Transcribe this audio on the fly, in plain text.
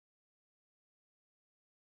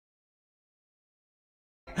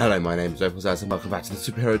Hello, my name is Opals and welcome back to the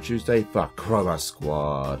Superhero Tuesday for Chroma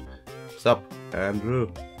Squad. What's up,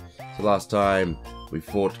 Andrew? So last time we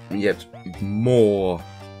fought yet more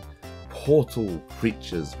portal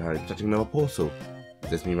creatures apparently protecting another portal. Is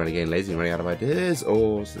this me running getting lazy and running out of ideas,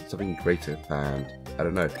 or is it something greater planned? I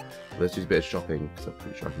don't know. Let's do a bit of shopping because I'm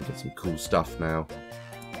pretty sure I can get some cool stuff now.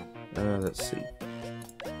 Let's see.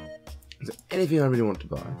 Is there anything I really want to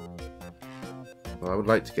buy? Well, I would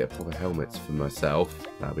like to get proper helmets for myself.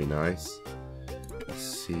 That'd be nice. Let's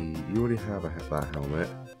see. You already have that helmet.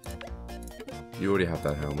 You already have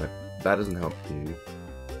that helmet. That doesn't help you.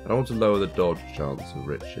 I don't want to lower the dodge chance of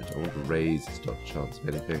Richard. I want to raise his dodge chance of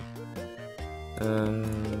anything.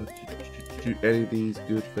 Do any of these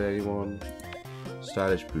good for anyone?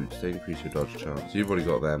 Stylish boots. They increase your dodge chance. You've already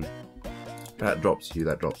got them. That drops you.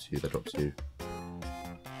 That drops you. That drops you.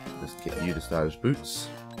 Let's get you the stylish boots.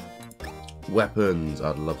 Weapons.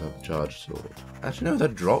 I'd love to have a charged sword. Actually, no,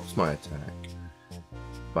 that drops my attack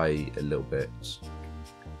by a little bit.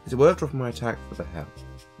 Is it worth dropping my attack for the health?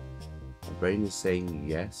 My brain is saying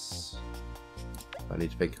yes. I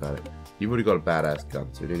need to think about it. You've already got a badass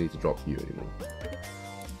gun, so we don't need to drop you anymore.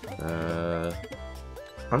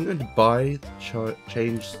 I'm going to buy the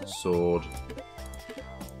changed sword,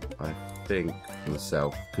 I think, for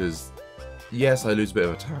myself, because yes, I lose a bit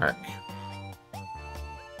of attack,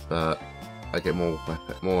 but I get more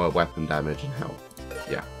weapon damage and health.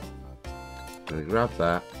 Yeah. I'm gonna grab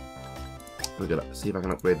that. We're gonna see if I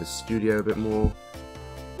can upgrade the studio a bit more.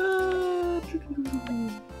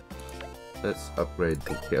 Let's upgrade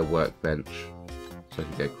to get a workbench so I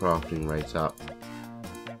can get crafting rate up.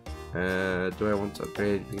 Do I want to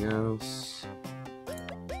upgrade anything else?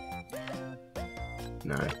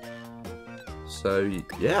 No. So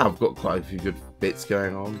yeah, I've got quite a few good bits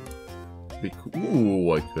going on. Cool.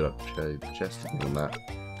 Ooh, I could upgrade the chest on that.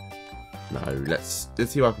 No, let's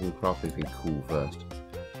see if I can craft anything cool first.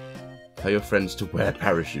 Tell your friends to wear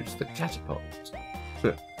parachutes that catapult.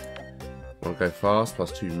 Want to go fast,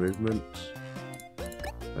 plus 2 movement.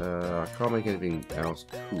 I can't make anything else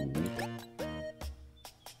cool.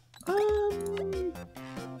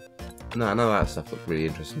 No, none of that stuff looked really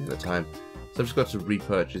interesting at the time. So I've just got to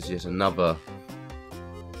repurchase yet another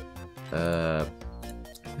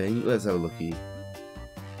thing. Let's have a looky.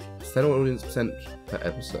 10 audience percent per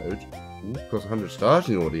episode. Ooh, plus 100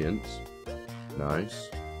 starting audience. Nice.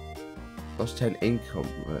 Plus 10 income.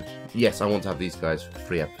 Yes, I want to have these guys for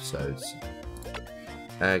 3 episodes.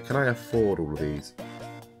 Can I afford all of these?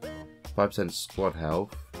 5% squad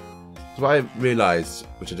health. So what I realised,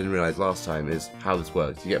 which I didn't realise last time, is how this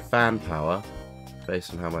works. You get fan power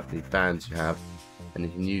based on how many fans you have, and you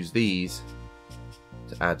can use these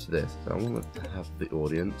to add to this. So I want to have the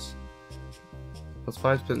audience. Plus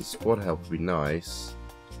 5% squad health would be nice.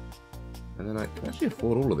 And then I can actually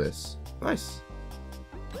afford all of this. Nice.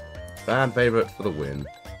 Fan favourite for the win.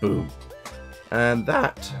 Boom. And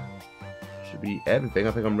that should be everything.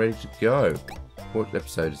 I think I'm ready to go. What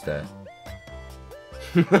episode is there?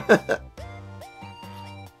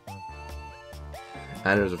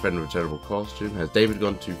 Anna is a friend with a terrible costume. Has David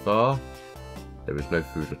gone too far? There is no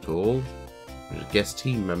food at all. There's a guest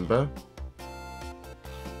team member.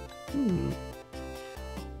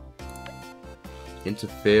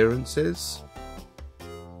 Interferences?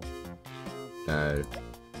 No.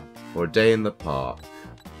 Or a day in the park.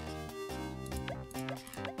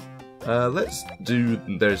 Let's do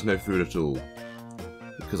There's no food at all.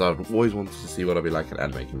 Because I've always wanted to see what I'll be like at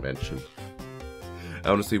an anime convention. I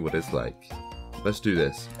want to see what it's like. Let's do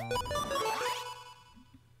this.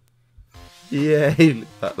 Yay! Look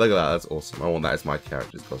at that, that's awesome. I want that as my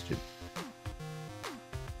character's costume.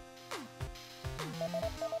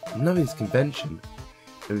 Novi's convention.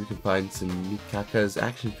 Maybe we can find some Mikaka's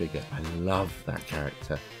action figure. I love that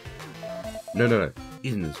character. No.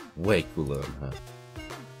 Eden is way cooler than her.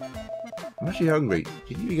 I'm actually hungry.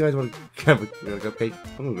 Do you guys want to grab a cupcake?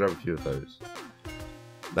 I'm gonna grab a few of those.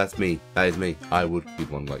 That's me. That is me. I would be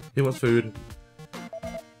one like. Who wants food?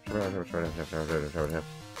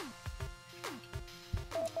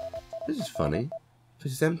 This is funny.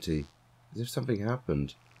 This is empty. As if something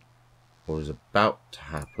happened. Or is about to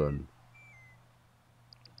happen.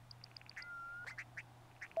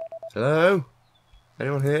 Hello?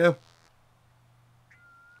 Anyone here?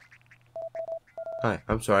 Hi,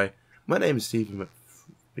 I'm sorry. My name is Stephen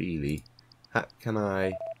McFeely. How can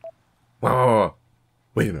I... Whoa!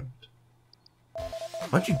 Wait a minute.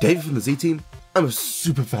 Aren't you David from the Z-Team? I'm a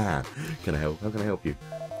super fan. Can I help? How can I help you?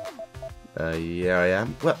 Yeah, I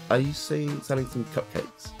am. Well, are you selling some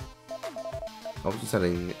cupcakes? I wasn't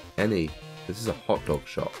selling any. This is a hot dog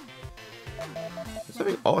shop.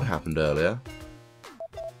 Something odd happened earlier.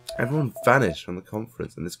 Everyone vanished from the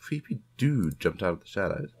conference, and this creepy dude jumped out of the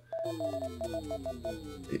shadows.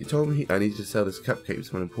 He told me I needed to sell this cupcake with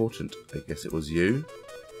someone important. I guess it was you?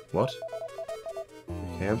 What?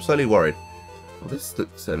 Okay, I'm slightly worried. Well, this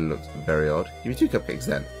certainly looks very odd. Give me 2 cupcakes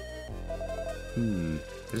then.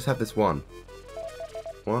 I just have this one.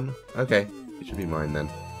 One? Okay, it should be mine then.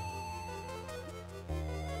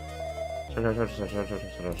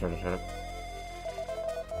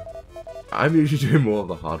 I'm usually doing more of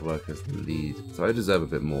the hard work as the lead, so I deserve a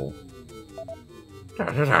bit more. No,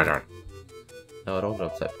 I don't want to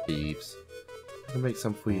upset Beeves. I can make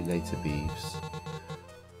some for you later, Beeves.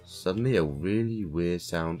 Suddenly a really weird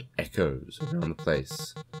sound echoes around the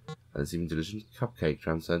place. And this even delicious cupcake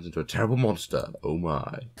transforms into a terrible monster. Oh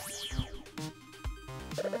my.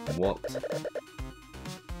 What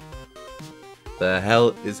the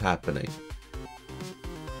hell is happening?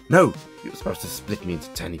 No! You were supposed to split me into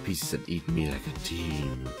tiny pieces and eat me like a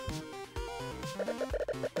team.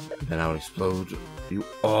 Then I'll explode you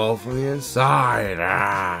all from the inside.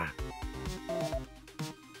 Ah!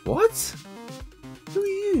 What? Who are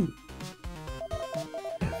you?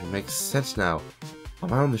 Everything makes sense now.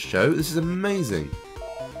 Am I on the show? This is amazing.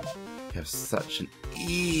 You have such an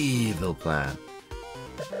evil plan.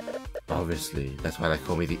 Obviously, that's why they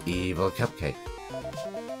call me the evil cupcake.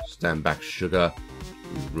 Stand back, sugar.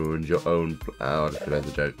 You ruined your own oh, I just realized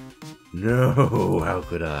the joke. No, how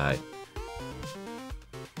could I?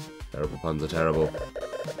 Terrible puns are terrible.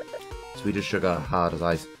 Sweet as sugar, hard as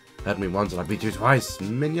ice. Hurt me once and I beat you twice.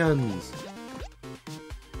 Minions!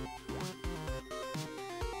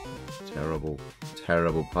 Terrible,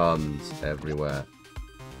 terrible puns everywhere.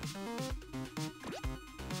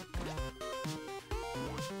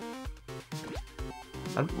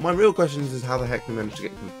 And my real question is how the heck we managed to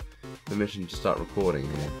get permission to start recording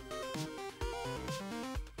here.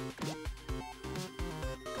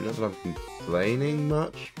 Not that I'm complaining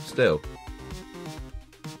much, still.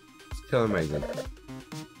 It's kind of amazing.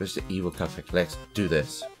 Mr. Evil Cupcake, let's do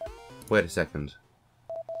this. Wait a second.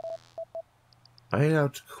 Are you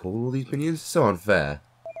allowed to call all these minions? So unfair.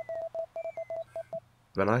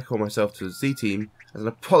 Then I call myself to the Z-Team as an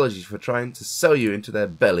apology for trying to sell you into their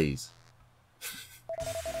bellies.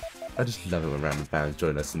 I just love it when random fans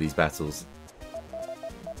join us in these battles.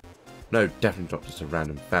 No, definitely not just a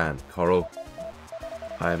random fan, Coral.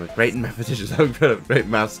 I am a great mathematician, so I'm going to have great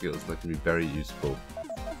math skills that can be very useful.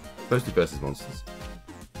 Mostly versus monsters.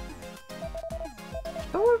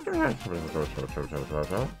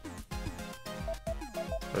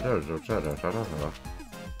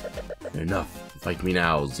 Enough. Fight me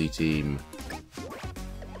now, Z-Team.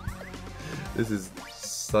 This is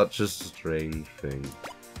such a strange thing.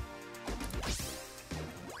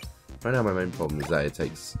 Right now my main problem is that it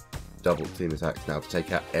takes double team attacks now to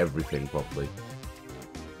take out everything properly.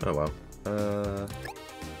 Oh well.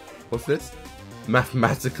 What's this?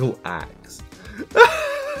 Mathematical axe.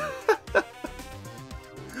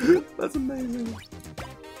 That's amazing.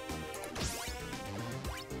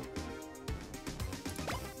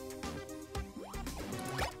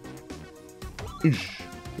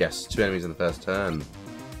 Yes, 2 enemies in the first turn.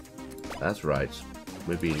 That's right.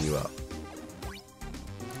 We're beating you up.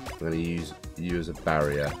 I'm going to use you as a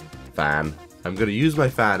barrier. Fan. I'm going to use my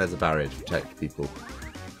fan as a barrier to protect people.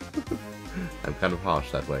 I'm kind of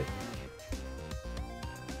harsh that way.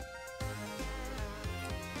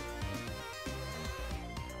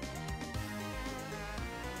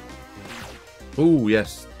 Ooh,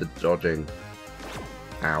 yes, the dodging.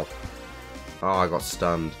 Ow. Oh, I got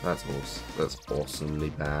stunned. That's awesome. That's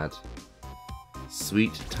awesomely bad.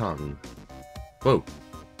 Sweet tongue. Whoa.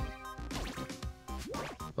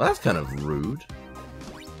 Well, that's kind of rude.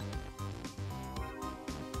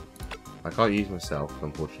 I can't use myself,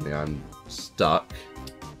 unfortunately. I'm stuck.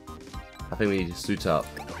 I think we need to suit up.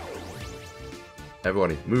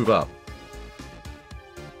 Everybody, move up.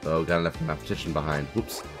 Oh, down left my petition behind.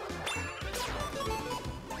 Whoops.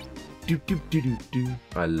 Do, do, do, do, do.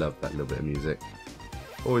 I love that little bit of music.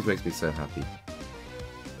 Always makes me so happy.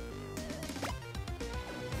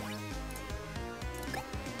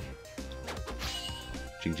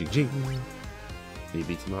 Ching, ching, ching. Can you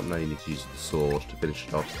beat him up? Now you need to use the sword to finish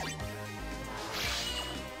it off.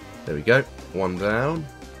 There we go. One down.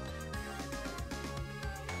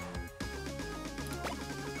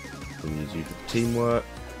 We need you for teamwork.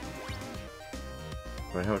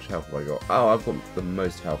 Right, how much health have I got? Oh, I've got the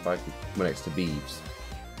most health. I can come next to Beeves.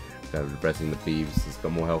 Regretting the Beeves has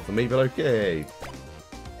got more health than me, but okay.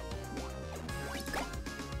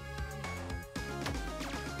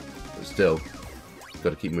 But still, got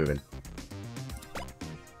to keep moving.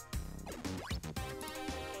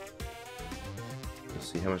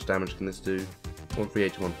 Let's see, how much damage can this do?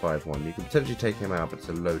 138 to 151. You can potentially take him out, but it's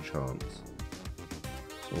a low chance.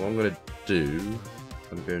 So what I'm going to do,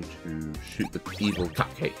 I'm going to shoot the evil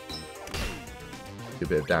cupcake. Do a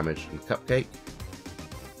bit of damage from the cupcake.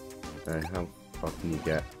 How far can you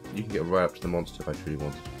get? You can get right up to the monster if I truly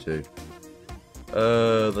wanted you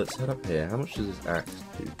to. Let's head up here. How much does this axe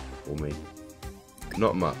do for me?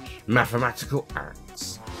 Not much. Mathematical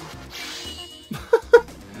axe.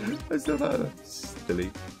 I still know that's silly.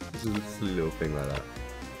 This is a silly little thing like that.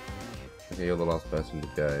 Okay, you're the last person to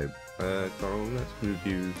go. Carl, let's move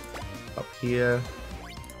you up here.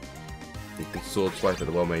 You can sword swipe at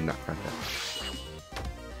the well-made nutcracker.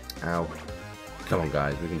 Ow. Come on,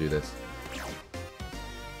 guys, we can do this.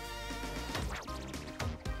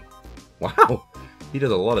 Wow! He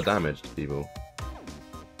does a lot of damage to people.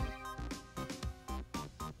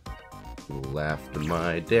 Left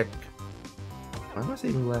my dick. Why am I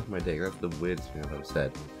saying left my dick? That's the weirdest thing I've ever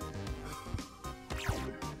said.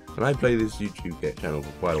 And I play this YouTube channel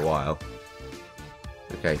for quite a while.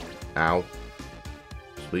 Okay. Ow.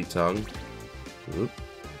 Sweet tongue. Oop.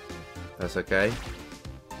 That's okay.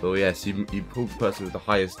 Oh yes, you pulled the person with the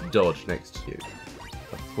highest dodge next to you.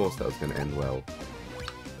 Of course that was going to end well.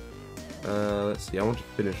 Let's see, I want to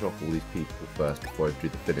finish off all these people first before I do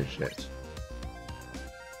the finish it.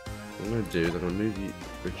 What I'm going to do is I'm going to move you,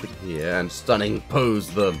 Richard, here and stunning pose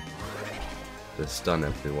them. To stun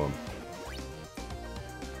everyone.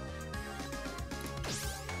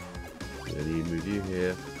 Really move you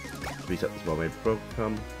here. Beat up this well-made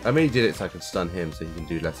program. I mainly did it so I can stun him so he can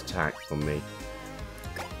do less attack from me.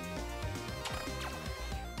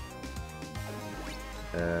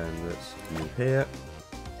 And let's move here.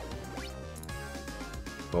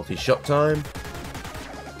 Multi-shot time.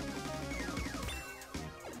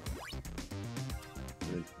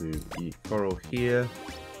 Let's move the coral here.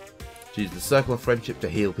 Use the circle of friendship to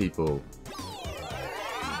heal people.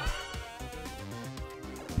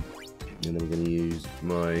 And then we're going to use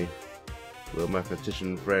my little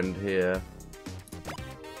mathematician friend here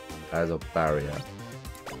as a barrier.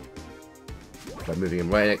 By moving him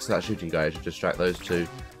right next to that shooting guy, I should distract those two,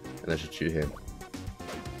 and I should shoot him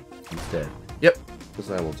instead. Yep, that's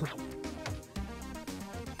what I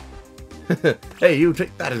wanted. Hey, you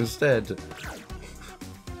take that instead!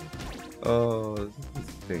 Oh, this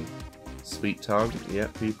thing. Sweet tongue.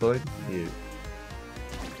 Yep, who you pulling? You.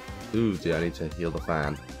 Ooh, dear, I need to heal the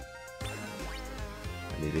fan.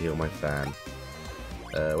 I need to heal my fan.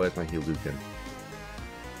 Where's my heal beacon?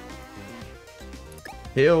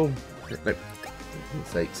 Heal! No. For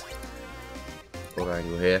sakes. Got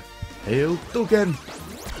angle here. Heal Dugan!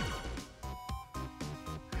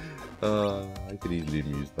 I could easily be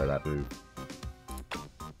amused by that move.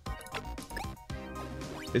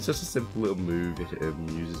 It's just a simple little move, it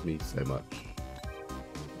amuses me so much.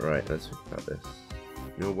 Right, let's think about this.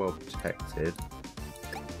 You're well protected.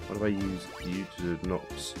 What if I use you to knock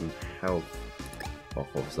some health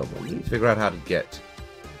off of someone? We need to figure out how to get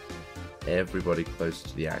everybody close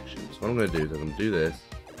to the action. So what I'm going to do is I'm going to do this.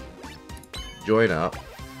 Join up,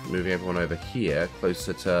 moving everyone over here,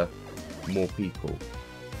 closer to more people.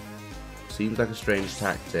 Seems like a strange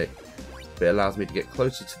tactic, but it allows me to get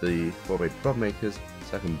closer to the well-made troublemakers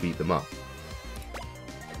so I can beat them up.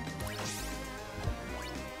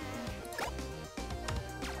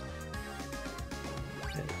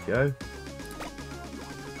 There we go.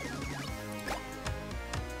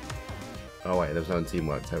 Oh wait, there's no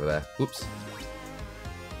teamwork over there. Oops.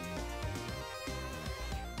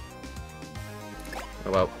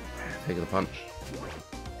 Oh well, taking the punch.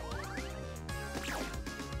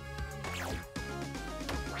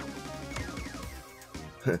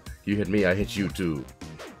 You hit me, I hit you too.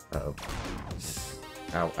 Uh-oh.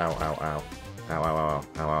 Ow, ow, ow, ow. Ow, ow, ow,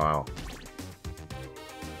 ow, ow, ow.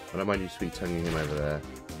 I don't mind you sweet-tonguing him over there.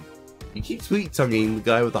 You keep sweet-tonguing the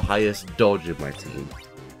guy with the highest dodge in my team.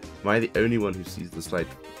 Am I the only one who sees the slight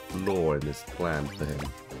flaw in this plan for him?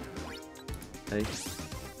 Hey?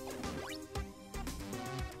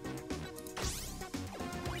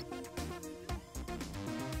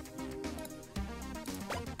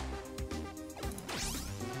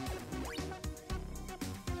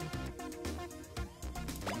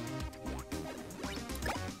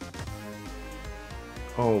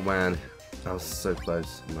 Oh man, that was so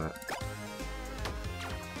close on that.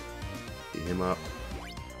 Beat him up.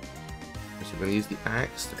 So I'm going to use the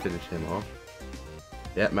axe to finish him off.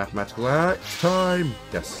 Yep, mathematical axe time!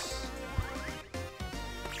 Yes.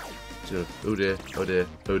 Oh dear, oh dear,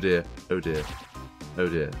 oh dear, oh dear, oh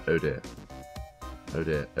dear, oh dear, oh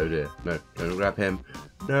dear, oh dear. No, don't grab him.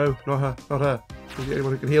 No, not her, not her. She's the only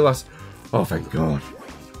one who can heal us. Oh, thank God.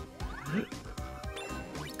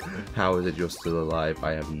 How is it you're still alive?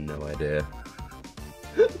 I have no idea.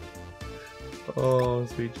 Oh,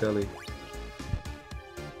 sweet jelly.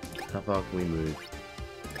 How far can we move?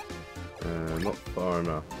 Not far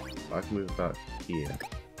enough. I can move about here.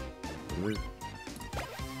 Move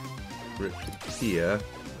here.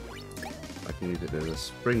 I can use it as a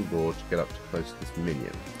springboard to get up to close to this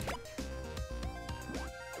minion.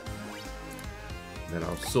 And then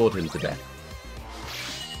I'll sword him to death.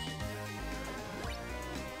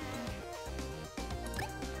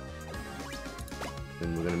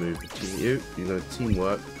 Then we're going to move to you. You're going to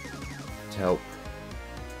teamwork to help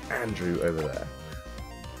Andrew over there.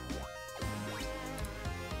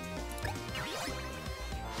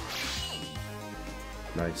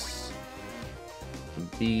 Nice.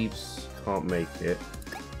 And Beeves can't make it.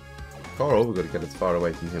 Coral, we've got to get as far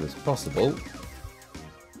away from him as possible.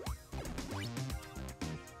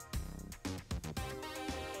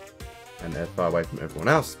 And as far away from everyone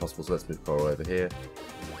else as possible, so let's move Coral over here.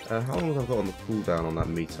 How long have I got on the cooldown on that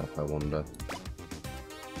meetup, I wonder?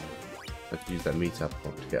 I could use that meetup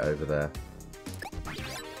to get over there.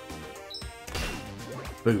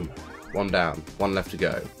 Boom. One down. One left to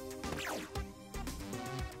go.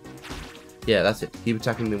 Yeah, that's it. Keep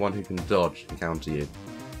attacking the one who can dodge and counter you.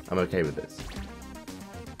 I'm okay with this.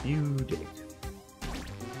 You dick.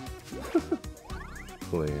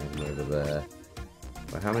 Pulling him over there.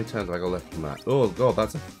 Wait, how many turns have I got left on that? Oh god,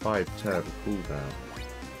 that's a 5-turn cooldown.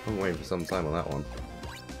 I'm waiting for some time on that one.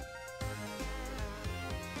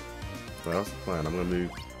 Right, that's the plan. I'm going to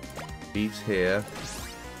move Beefs here.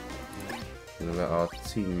 I'm going to let our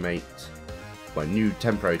teammate, my new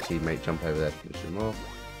temporary teammate, jump over there to finish him off.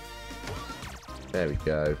 There we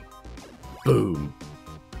go. Boom!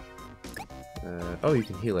 Oh, you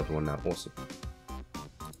can heal everyone now. Awesome.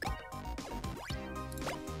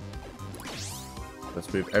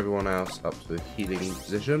 Let's move everyone else up to the healing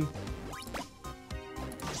position.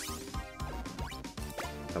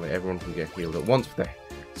 That way everyone can get healed at once with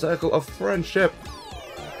the circle of friendship.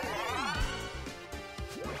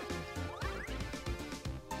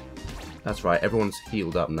 That's right, everyone's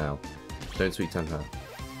healed up now. Don't sweet tongue her.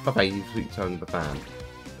 Okay, you sweet tongue the fan.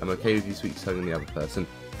 I'm okay with you sweet tonguing the other person.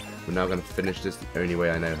 We're now going to finish this the only way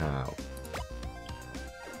I know how.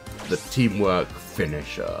 The teamwork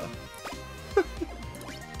finisher.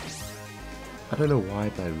 I don't know why,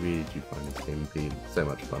 but I really do find this game being so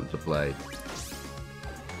much fun to play.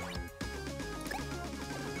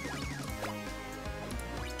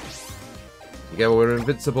 Together we're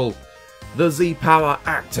invincible. The Z power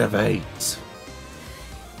activate.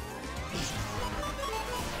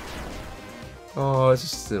 Oh, it's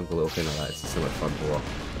just a simple little thing like that. It's just so much fun to watch.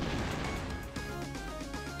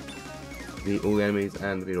 Meet all enemies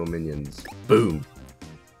and the all minions. Boom!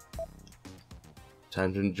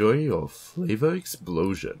 Time to enjoy your flavor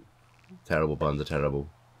explosion. Terrible buns are terrible.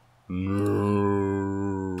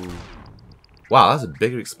 No. Wow, that's a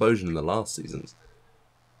bigger explosion than the last season's.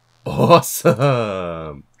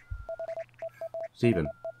 Awesome! Stephen,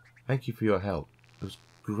 thank you for your help. It was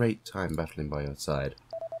a great time battling by your side.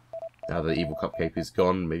 Now that the evil cupcake is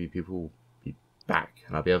gone, maybe people will be back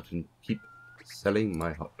and I'll be able to keep selling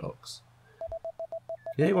my hot dogs.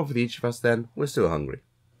 Can anyone for each of us then? We're still hungry.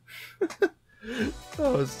 That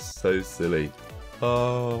was so silly.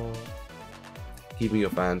 Oh. Keeping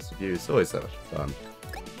your fans to view is always so much fun.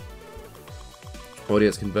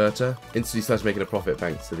 Audience converter. Instantly starts making a profit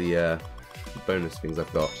thanks to the bonus things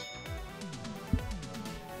I've got.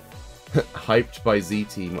 Hyped by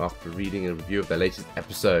Z-Team after reading a review of their latest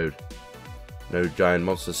episode. No giant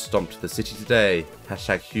monsters stomped the city today.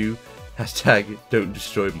 Hashtag Hugh. Hashtag don't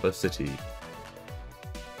destroy the city.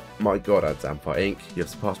 My god, Adzampar Inc. You have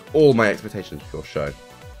surpassed all my expectations for your show.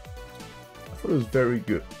 I thought it was very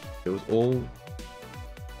good. It was all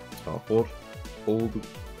the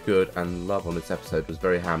good and love on this episode was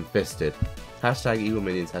very ham-fisted. Hashtag evil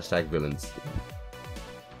minions, hashtag villains.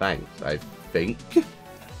 Thanks, I think.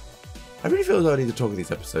 I really feel as I need to talk in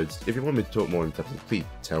these episodes. If you want me to talk more in these episodes, please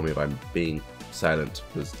tell me if I'm being silent,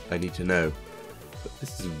 because I need to know. But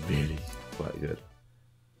this is really quite good.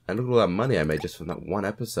 And look at all that money I made just from that one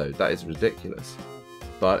episode. That is ridiculous.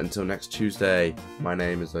 But until next Tuesday, my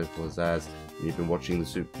name is Opal Azaz, and you've been watching the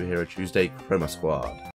Superhero Tuesday Chroma Squad.